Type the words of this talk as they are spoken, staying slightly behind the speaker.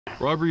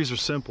Robberies are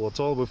simple. It's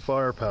all about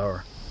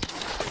firepower.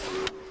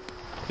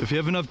 If you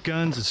have enough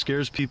guns, it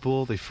scares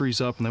people. They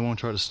freeze up and they won't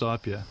try to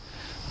stop you.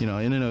 You know,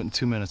 in and out in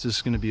 2 minutes. This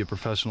is going to be a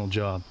professional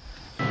job.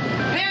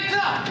 Hands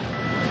up!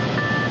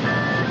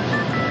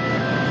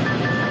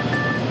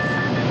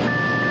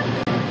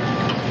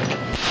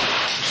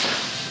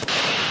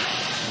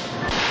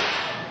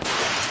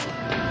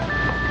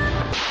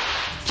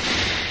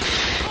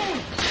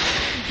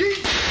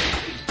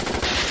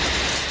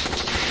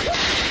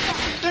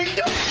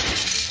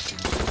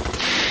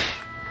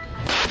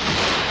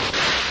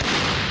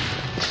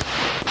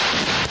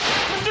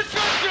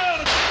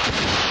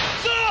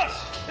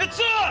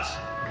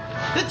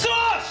 It's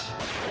us!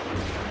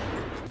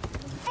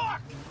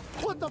 Fuck!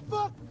 What the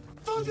fuck?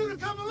 Told you to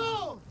come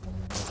along!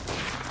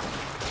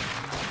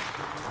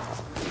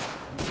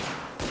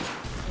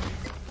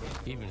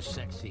 Even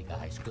sexy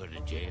guys go to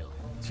jail,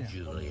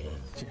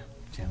 Julian.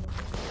 Jim.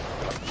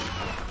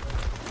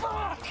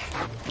 Fuck!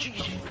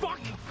 Jesus, fuck!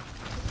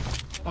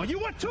 Oh, you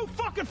went too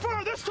fucking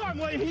far this time,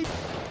 Leahy!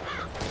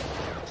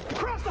 You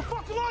crossed the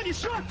fucking line, you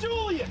shot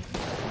Julian!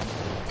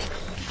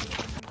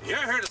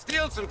 You're here to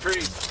steal some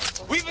trees.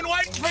 We've been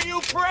waiting for you,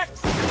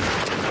 pricks!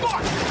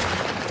 Fuck!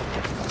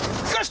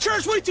 You guys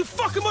charge way too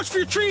fucking much for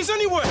your trees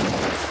anyway!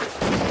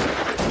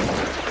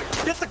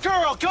 Get the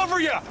car, I'll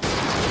cover you!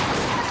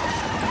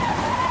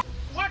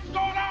 What's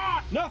going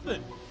on?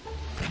 Nothing!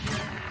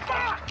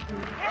 Fuck!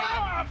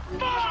 Ah,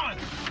 fuck!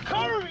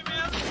 Cover me,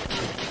 man!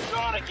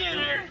 Gotta get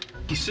here!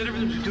 He said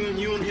everything between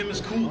you and him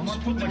is cool.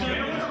 Just put the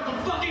camera.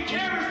 The fucking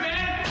cameras, man!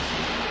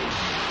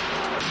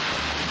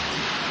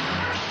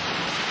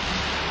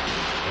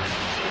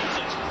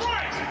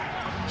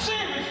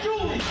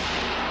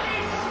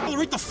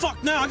 Right the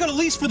fuck now, I got a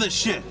lease for this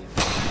shit!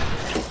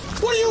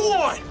 What do you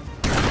want?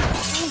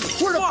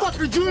 Where the fuck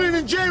are Julian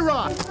and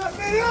J-Rod?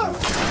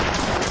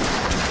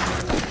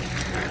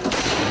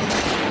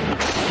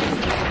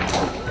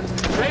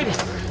 Baby,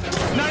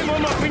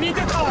 911, we need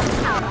to talk! Get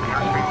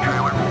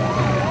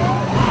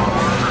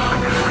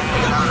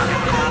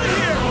out of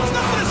here! There's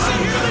nothing to see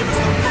here! Leave us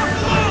the fuck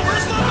alone!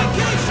 Where's the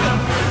vacation?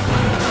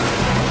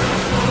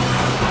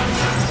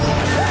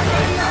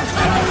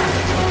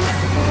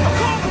 I'll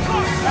call the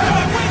cops!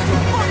 You're way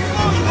too fucking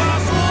long, you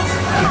assholes!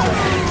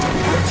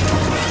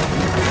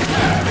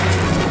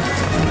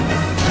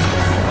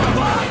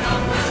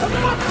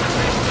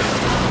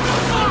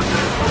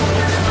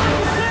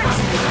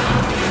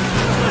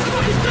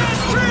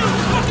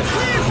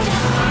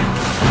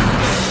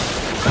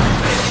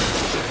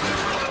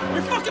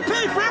 You're fucking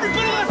paying for every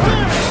bit of that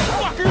beer,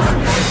 fuckers!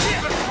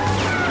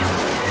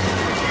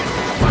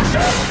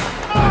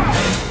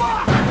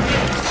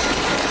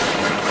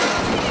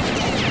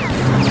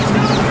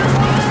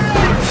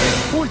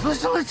 Boys,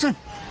 listen!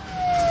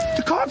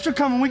 The cops are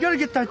coming. We gotta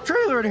get that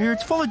trailer out of here.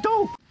 It's full of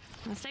dope.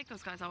 The mistake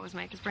those guys always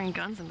make is bringing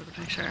guns into the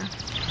picture.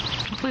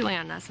 Completely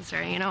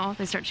unnecessary, you know?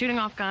 They start shooting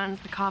off guns,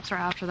 the cops are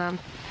after them.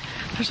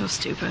 They're so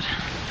stupid.